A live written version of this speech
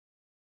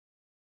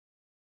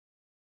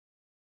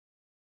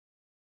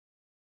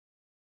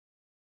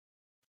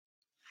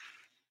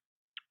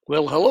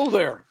Well, hello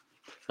there.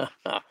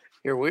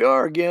 Here we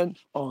are again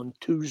on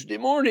Tuesday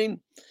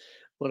morning.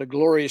 What a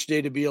glorious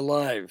day to be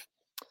alive.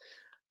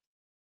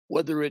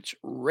 Whether it's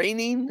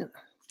raining,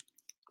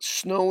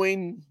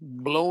 snowing,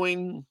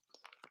 blowing,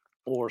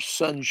 or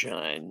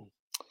sunshine,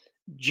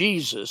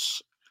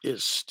 Jesus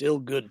is still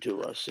good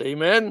to us.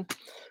 Amen.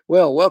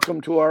 Well, welcome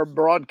to our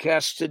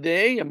broadcast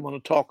today. I'm going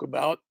to talk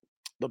about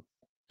the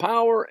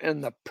power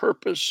and the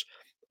purpose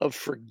of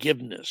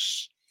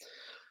forgiveness.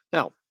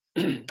 Now,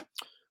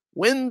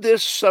 when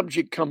this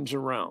subject comes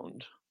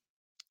around,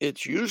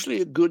 it's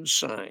usually a good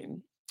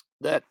sign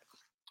that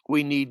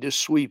we need to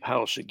sweep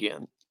house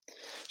again.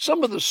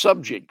 Some of the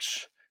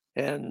subjects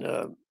and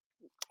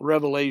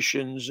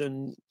revelations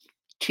and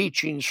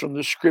teachings from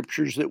the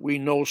scriptures that we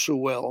know so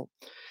well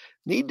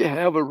need to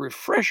have a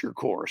refresher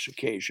course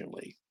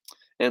occasionally.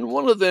 And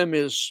one of them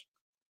is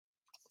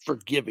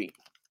forgiving,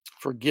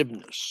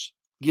 forgiveness,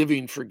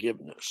 giving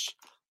forgiveness,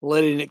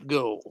 letting it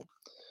go,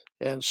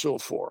 and so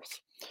forth.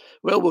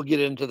 Well, we'll get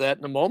into that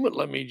in a moment.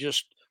 Let me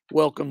just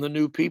welcome the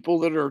new people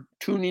that are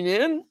tuning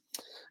in.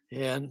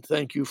 And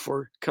thank you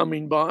for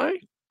coming by.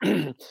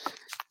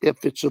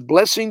 If it's a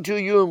blessing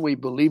to you, and we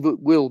believe it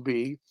will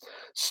be,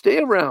 stay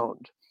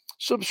around.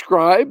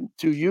 Subscribe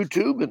to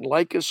YouTube and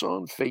like us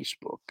on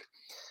Facebook.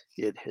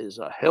 It is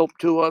a help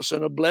to us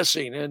and a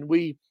blessing, and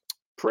we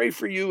pray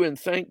for you and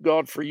thank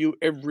God for you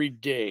every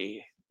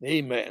day.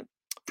 Amen.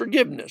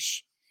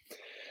 Forgiveness.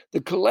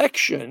 The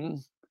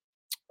collection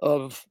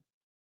of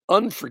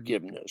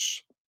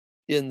unforgiveness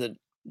in the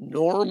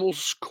normal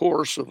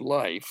course of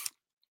life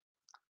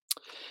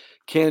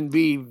can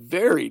be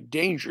very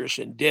dangerous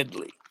and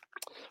deadly.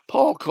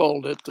 Paul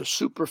called it the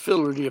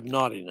superfluity of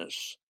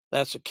naughtiness.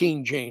 That's a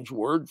King James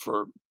word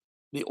for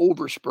the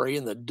overspray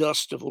and the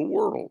dust of the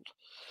world.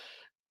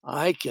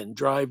 I can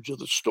drive to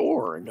the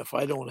store, and if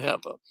I don't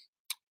have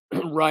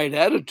a right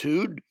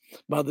attitude,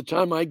 by the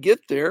time I get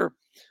there,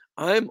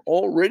 I'm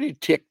already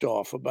ticked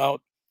off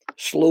about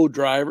slow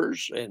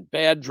drivers and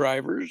bad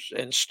drivers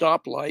and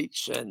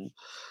stoplights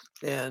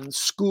and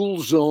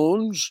school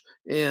zones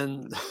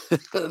and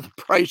the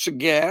price of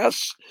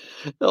gas.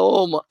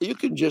 Oh my, you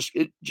can just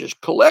it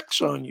just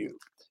collects on you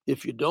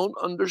if you don't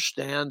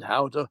understand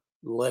how to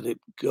let it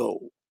go.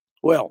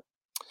 Well,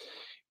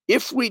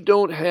 if we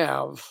don't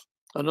have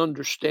an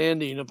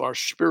understanding of our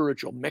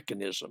spiritual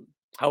mechanism,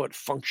 how it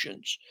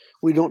functions,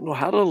 we don't know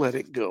how to let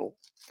it go.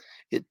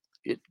 It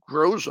it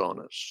grows on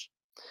us.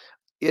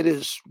 It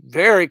is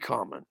very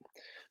common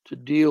to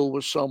deal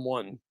with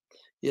someone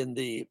in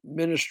the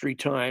ministry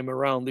time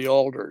around the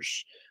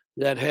altars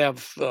that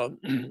have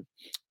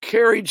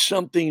carried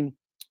something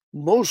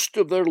most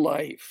of their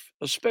life,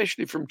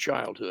 especially from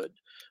childhood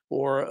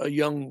or a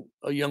young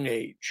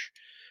age,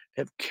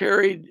 have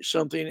carried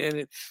something, and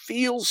it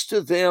feels to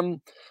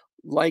them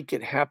like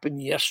it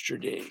happened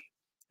yesterday.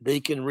 They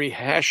can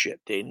rehash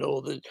it. They know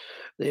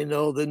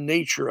the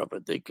nature of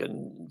it. They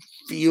can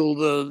feel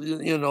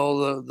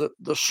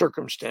the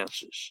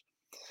circumstances.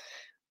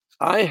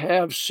 I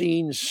have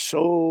seen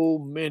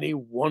so many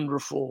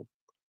wonderful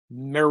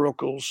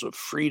miracles of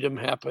freedom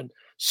happen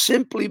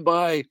simply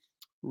by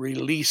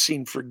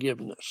releasing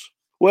forgiveness.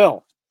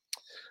 Well,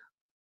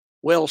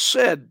 well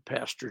said,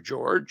 Pastor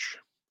George.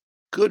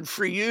 Good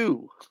for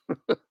you.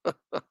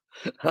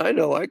 I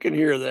know, I can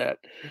hear that.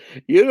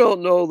 You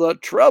don't know the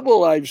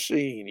trouble I've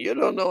seen. You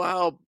don't know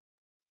how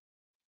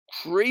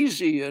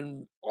crazy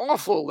and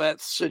awful that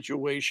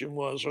situation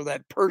was or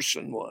that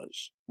person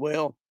was.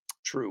 Well,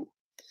 true.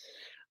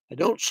 I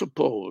don't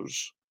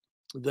suppose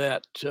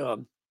that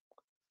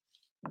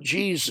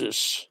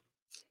Jesus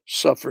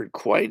suffered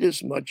quite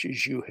as much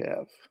as you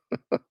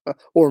have,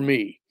 or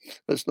me.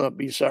 Let's not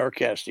be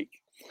sarcastic.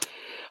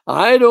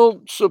 I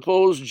don't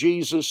suppose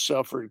Jesus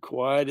suffered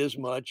quite as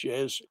much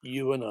as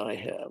you and I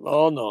have.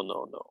 Oh, no,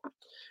 no, no.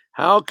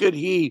 How could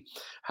he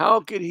how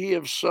could he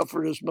have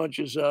suffered as much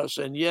as us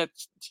and yet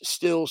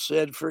still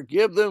said,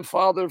 "Forgive them,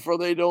 Father, for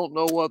they don't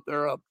know what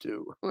they're up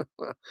to."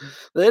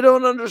 They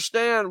don't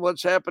understand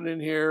what's happening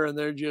here, and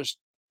they're just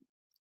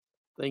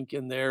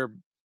thinking they're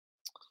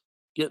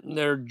getting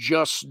their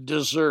just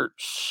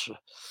desserts.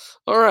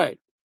 All right.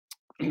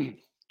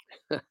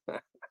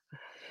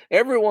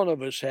 Every one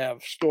of us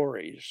have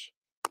stories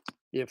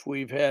if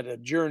we've had a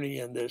journey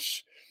in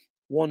this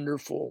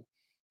wonderful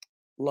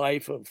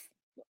life of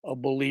a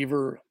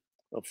believer,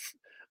 of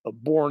a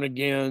born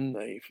again,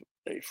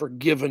 a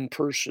forgiven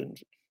person,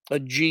 a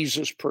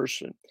Jesus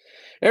person.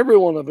 Every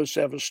one of us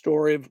have a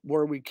story of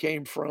where we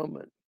came from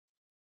and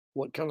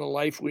what kind of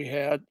life we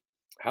had,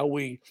 how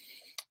we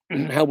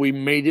how we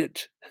made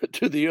it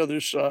to the other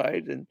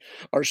side and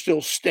are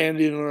still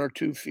standing on our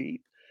 2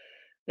 feet.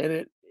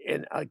 And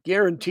I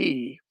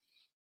guarantee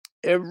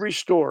every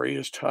story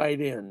is tied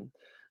in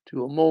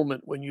to a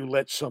moment when you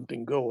let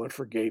something go and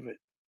forgave it.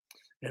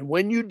 And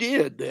when you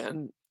did,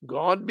 then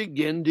God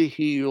began to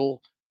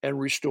heal and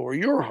restore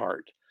your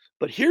heart.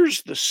 But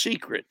here's the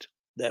secret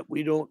that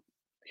we don't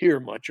hear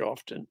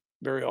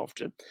very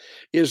often,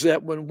 is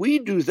that when we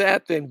do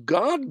that, then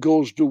God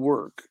goes to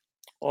work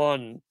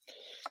on,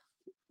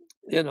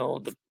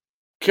 the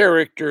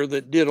character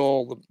that did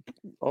all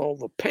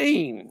the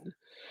pain.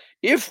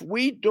 If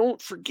we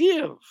don't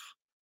forgive,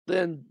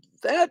 then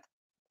that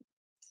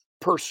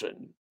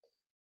person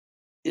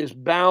is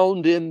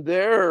bound in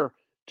their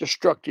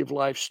destructive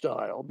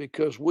lifestyle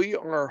because we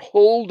are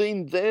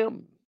holding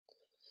them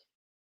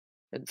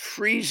and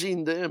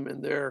freezing them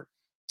in their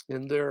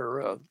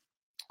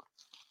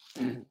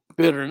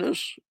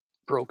bitterness,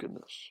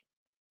 brokenness.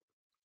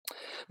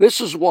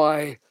 This is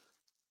why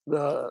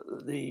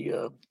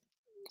the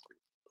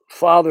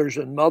fathers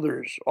and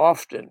mothers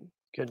often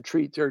can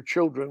treat their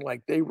children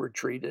like they were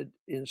treated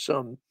in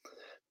some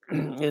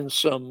in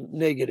some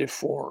negative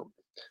form,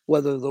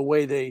 whether the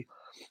way they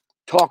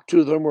talk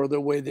to them or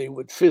the way they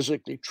would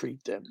physically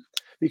treat them,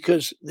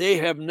 because they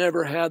have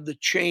never had the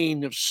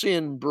chain of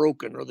sin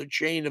broken or the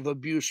chain of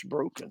abuse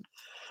broken,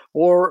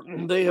 or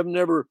they have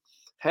never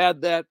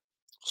had that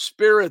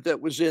spirit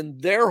that was in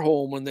their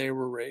home when they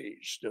were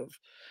raised of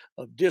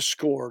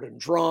discord and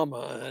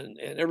drama and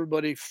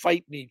everybody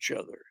fighting each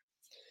other.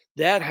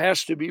 That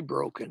has to be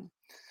broken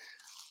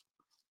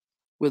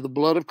with the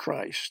blood of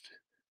Christ,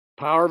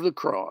 power of the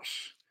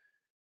cross,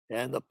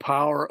 and the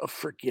power of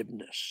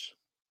forgiveness.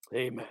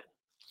 Amen.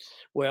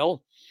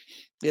 Well,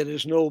 it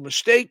is no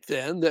mistake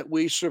then that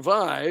we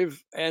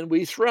survive and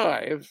we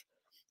thrive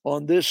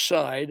on this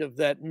side of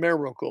that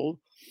miracle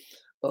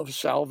of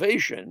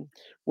salvation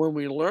when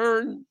we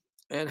learn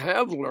and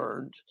have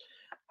learned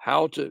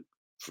how to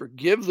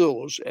forgive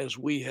those as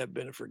we have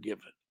been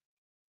forgiven.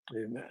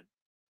 Amen.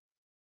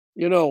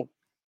 You know,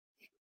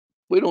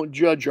 we don't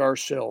judge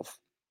ourselves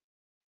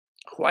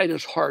quite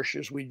as harsh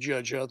as we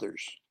judge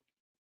others.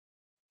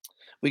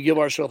 We give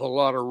ourselves a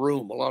lot of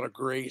room, a lot of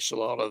grace, a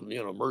lot of,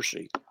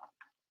 mercy.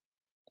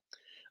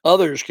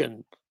 Others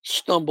can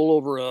stumble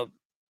over a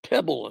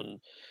pebble and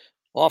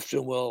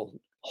often will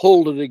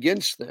hold it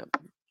against them.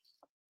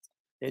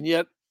 And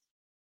yet,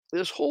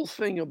 this whole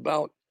thing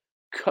about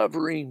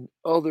covering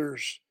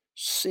others'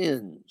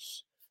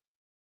 sins,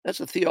 that's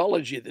a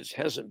theology that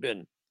hasn't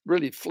been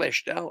really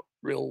fleshed out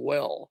real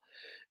well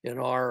in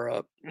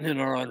our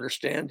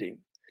understanding.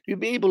 To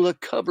be able to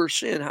cover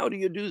sin, how do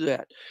you do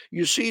that?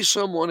 You see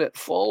someone at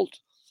fault,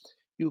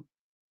 you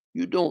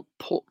you don't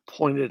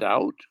point it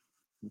out,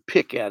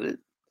 pick at it,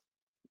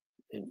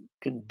 and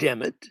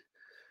condemn it.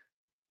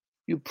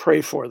 You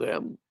pray for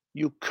them.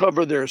 You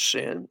cover their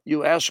sin.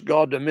 You ask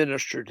God to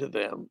minister to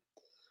them.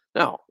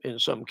 Now, in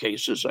some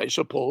cases, I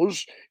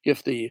suppose,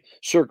 if the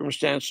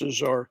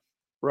circumstances are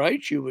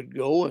right, you would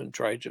go and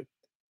try to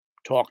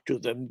talk to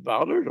them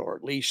about it, or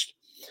at least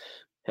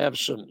have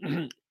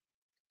some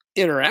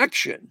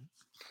interaction.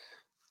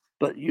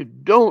 But you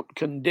don't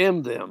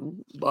condemn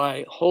them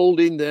by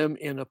holding them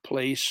in a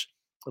place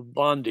of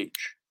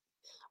bondage.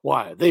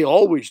 Why? They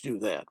always do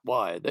that.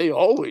 Why? They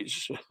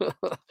always,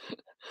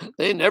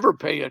 they never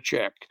pay a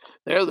check.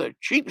 They're the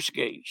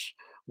cheapskates.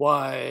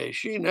 Why?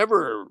 She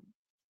never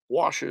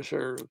washes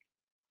her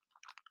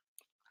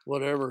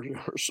whatever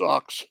her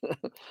socks.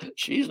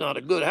 She's not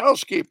a good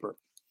housekeeper.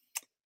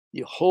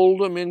 You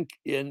hold them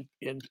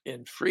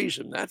and freeze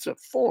them. That's a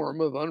form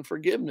of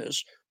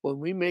unforgiveness when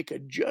we make a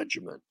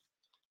judgment.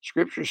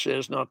 Scripture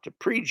says not to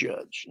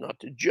prejudge, not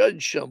to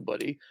judge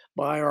somebody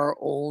by our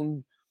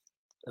own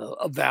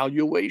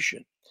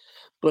evaluation,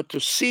 but to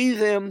see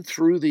them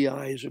through the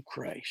eyes of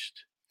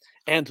Christ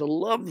and to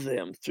love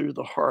them through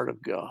the heart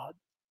of God.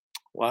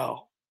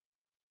 Wow.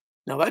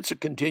 Now that's a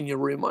continual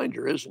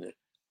reminder, isn't it?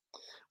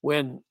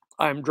 When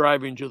I'm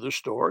driving to the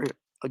store,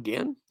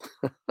 again,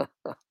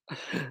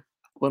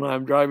 when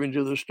I'm driving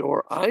to the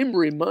store, I'm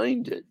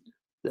reminded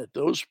that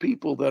those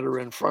people that are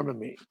in front of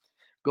me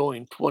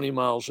going 20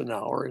 miles an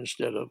hour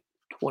instead of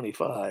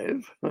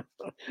 25,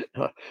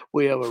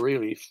 we have a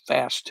really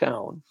fast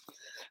town.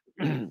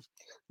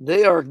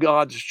 They are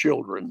God's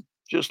children,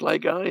 just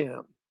like I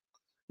am,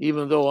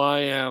 even though I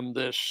am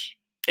this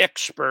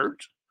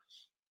expert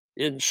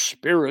in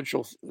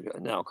spiritual.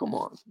 Now, come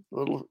on,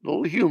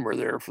 little humor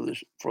there for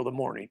the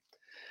morning.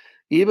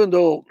 Even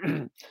though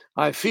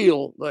I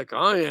feel like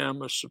I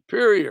am a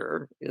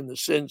superior in the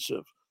sense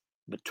of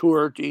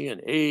maturity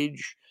and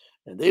age,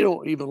 and they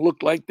don't even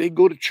look like they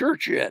go to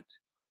church yet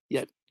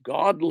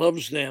God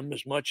loves them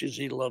as much as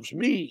He loves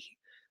me.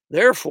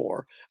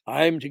 Therefore,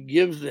 I'm to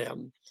give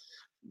them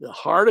the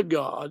heart of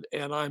God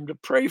and I'm to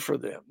pray for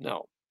them.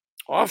 Now,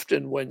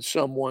 often when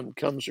someone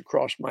comes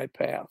across my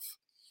path,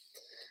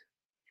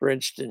 for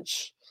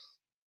instance,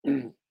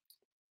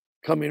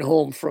 coming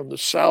home from the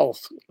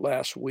South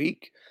last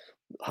week,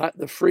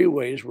 the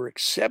freeways were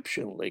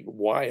exceptionally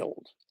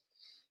wild.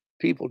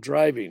 People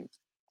driving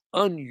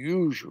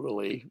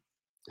unusually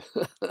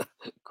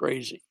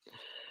crazy.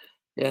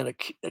 And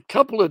a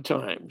couple of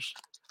times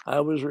I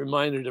was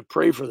reminded to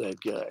pray for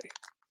that guy.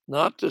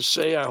 Not to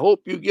say, I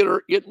hope you get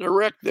in a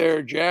wreck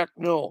there, Jack.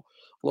 No,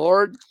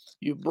 Lord,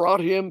 you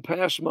brought him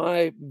past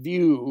my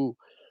view.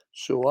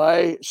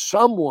 So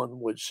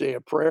someone would say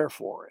a prayer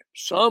for him.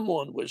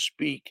 Someone would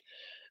speak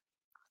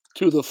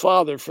to the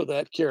Father for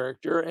that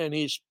character, and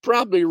he's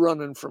probably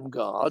running from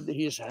God.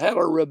 He's had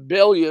a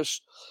rebellious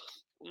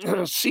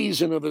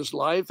season of his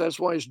life. That's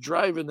why he's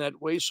driving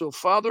that way. So,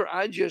 Father,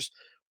 I just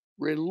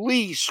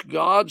release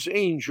God's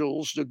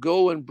angels to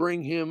go and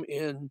bring him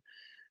in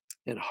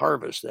and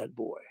harvest that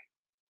boy.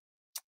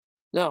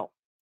 Now,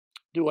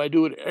 do I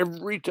do it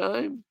every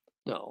time?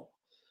 No,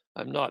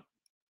 I'm not,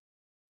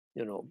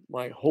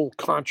 my whole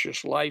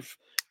conscious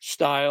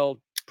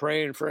lifestyle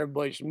praying for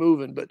everybody's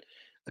moving, but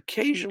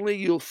occasionally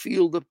you'll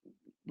feel the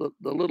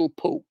little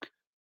poke.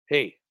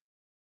 Hey,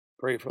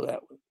 pray for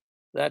that one.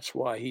 That's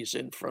why he's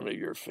in front of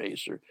your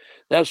face, or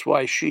that's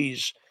why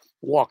she's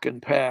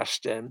walking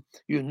past and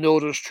you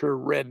noticed her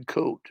red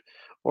coat,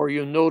 or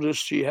you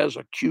noticed she has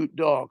a cute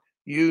dog.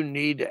 You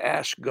need to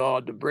ask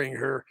God to bring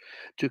her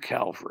to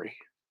Calvary.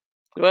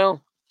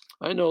 Well,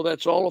 I know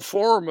that's all a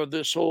form of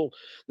this whole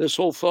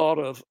thought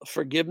of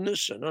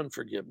forgiveness and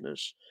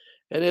unforgiveness,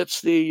 and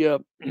it's the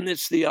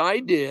it's the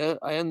idea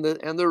and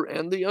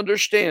the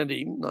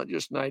understanding, not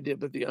just an idea,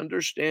 but the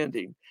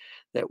understanding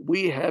that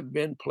we have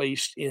been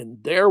placed in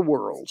their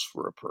worlds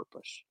for a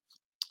purpose.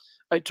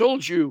 I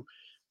told you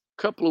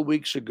a couple of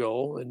weeks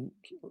ago, and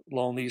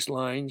along these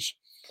lines,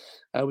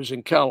 I was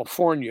in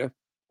California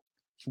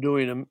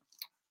doing a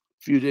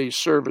few days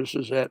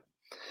services at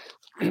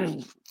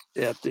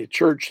at the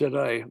church that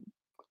I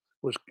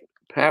was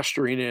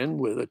pastoring in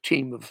with a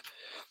team of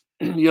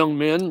young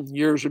men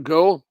years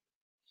ago.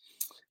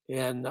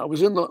 And I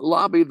was in the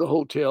lobby of the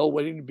hotel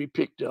waiting to be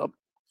picked up,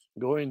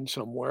 going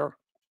somewhere.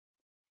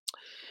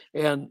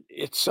 And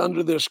it's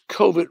under this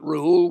COVID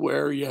rule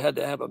where you had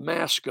to have a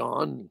mask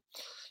on.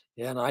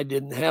 And I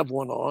didn't have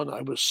one on.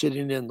 I was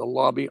sitting in the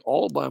lobby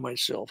all by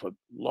myself, a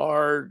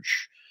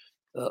large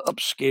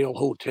upscale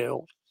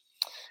hotel.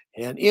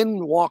 And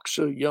in walks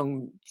a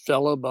young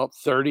fella about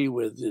 30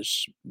 with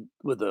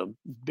a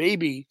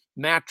baby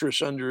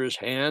mattress under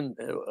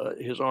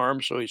his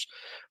arm, so he's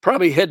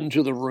probably heading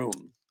to the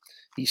room.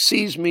 He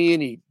sees me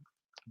and he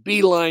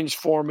beelines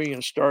for me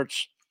and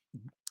starts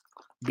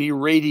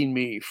berating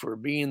me for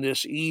being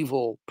this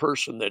evil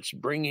person that's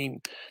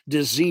bringing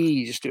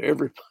disease to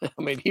everybody.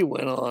 I mean, he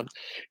went on.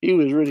 He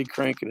was really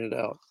cranking it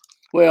out.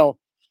 Well,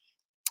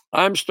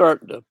 I'm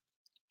starting to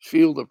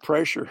feel the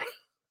pressure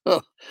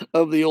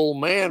of the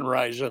old man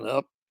rising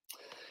up.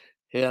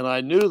 And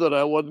I knew that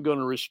I wasn't going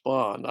to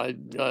respond.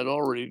 I'd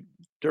already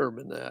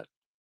determined that.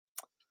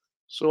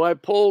 So I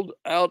pulled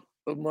out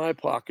of my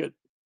pocket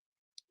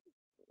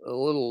a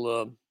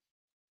little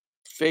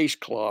face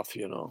cloth,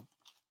 and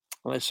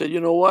I said, you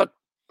know what?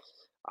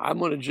 I'm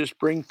going to just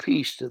bring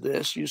peace to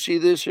this. You see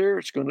this here?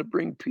 It's going to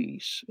bring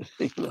peace.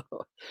 you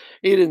know,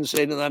 he didn't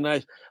say anything. And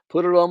I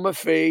put it on my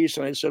face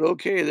and I said,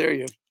 okay, there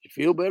you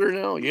feel better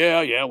now?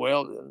 Yeah, yeah.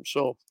 Well,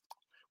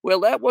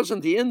 that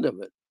wasn't the end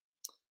of it.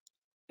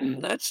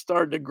 That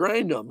started to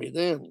grind on me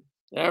then.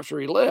 After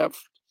he left,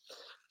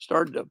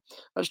 started to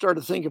I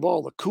started to think of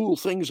all the cool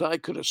things I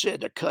could have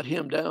said to cut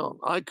him down.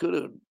 I could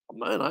have,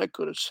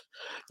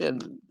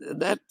 and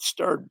that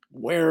started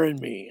wearing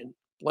me and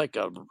like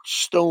a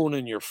stone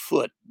in your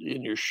foot,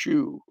 in your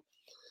shoe.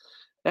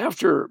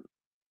 After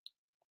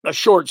a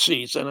short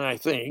season, I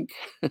think,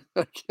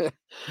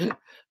 the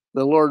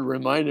Lord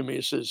reminded me,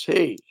 he says,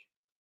 hey,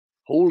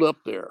 hold up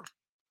there.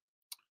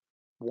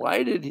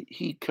 Why did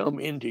he come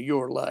into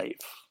your life?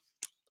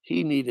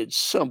 He needed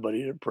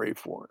somebody to pray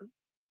for him.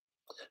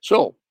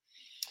 So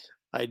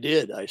I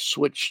did. I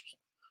switched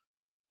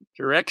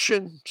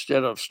direction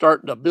instead of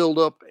starting to build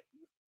up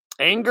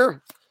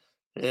anger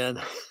and,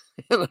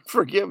 and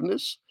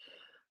forgiveness.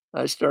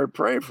 I started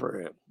praying for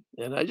him,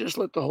 and I just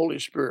let the Holy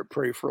Spirit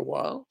pray for a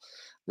while.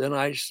 Then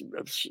I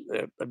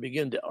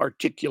began to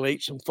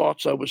articulate some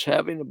thoughts I was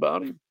having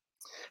about him.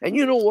 And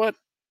you know what?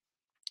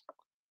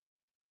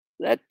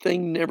 That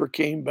thing never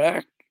came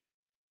back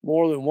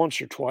more than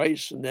once or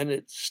twice, and then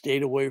it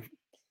stayed away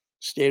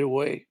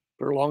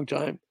for a long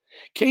time.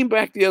 Came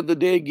back the other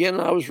day again,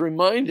 and I was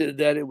reminded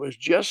that it was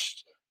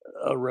just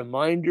a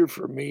reminder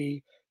for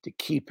me to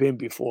keep him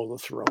before the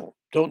throne.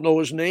 Don't know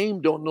his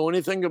name, don't know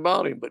anything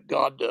about him, but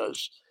God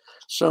does.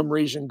 Some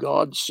reason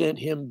God sent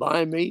him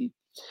by me,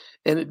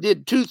 and it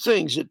did two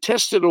things. It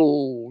tested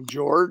old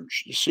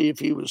George to see if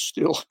he was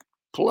still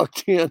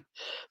plugged in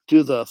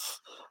to the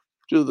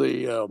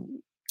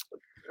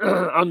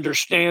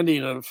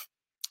understanding of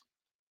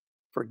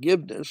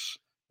forgiveness,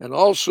 and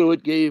also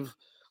it gave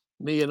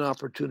me an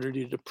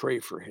opportunity to pray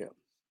for him.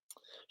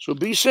 So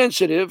be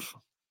sensitive.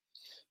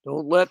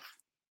 Don't let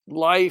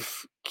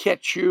life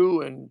catch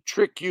you and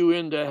trick you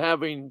into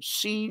having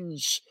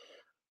seeds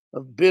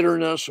of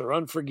bitterness or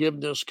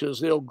unforgiveness, because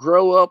they'll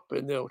grow up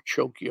and they'll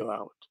choke you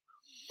out.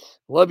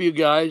 Love you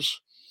guys.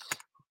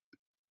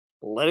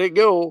 Let it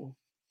go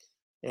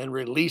and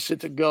release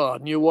it to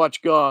God. And you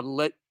watch God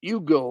let you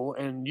go,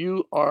 and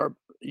you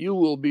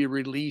will be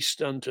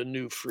released unto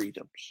new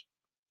freedoms.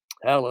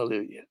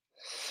 Hallelujah.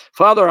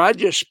 Father, I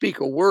just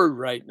speak a word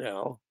right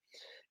now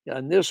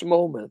in this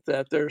moment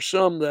that there's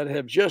some that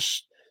have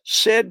just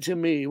said to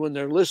me when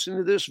they're listening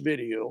to this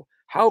video,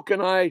 how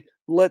can I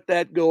let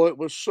that go? It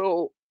was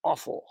so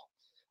awful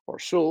or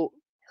so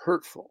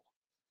hurtful.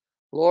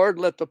 Lord,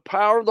 let the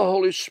power of the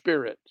Holy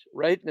Spirit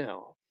right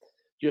now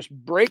Just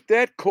break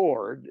that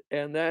cord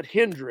and that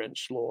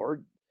hindrance,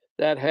 Lord,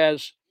 that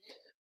has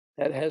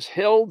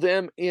held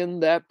them in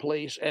that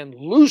place, and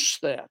loose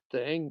that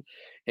thing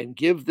and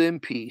give them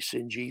peace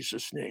in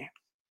Jesus' name.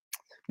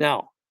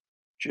 Now,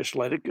 just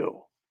let it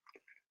go.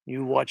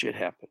 You watch it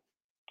happen.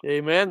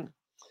 Amen.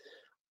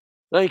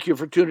 Thank you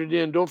for tuning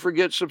in. Don't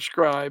forget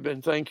subscribe,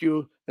 and thank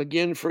you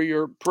again for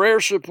your prayer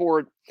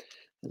support.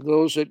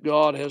 Those that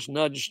God has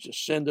nudged to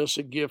send us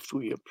a gift,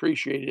 we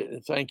appreciate it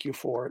and thank you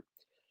for it.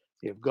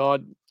 If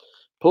God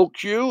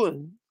pokes you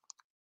and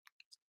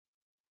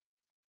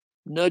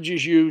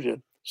nudges you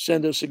to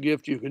send us a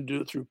gift, you can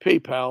do it through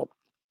PayPal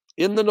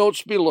in the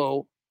notes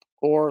below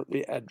or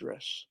the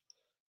address.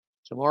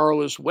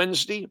 Tomorrow is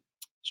Wednesday.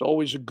 It's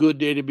always a good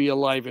day to be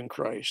alive in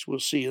Christ. We'll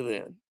see you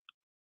then.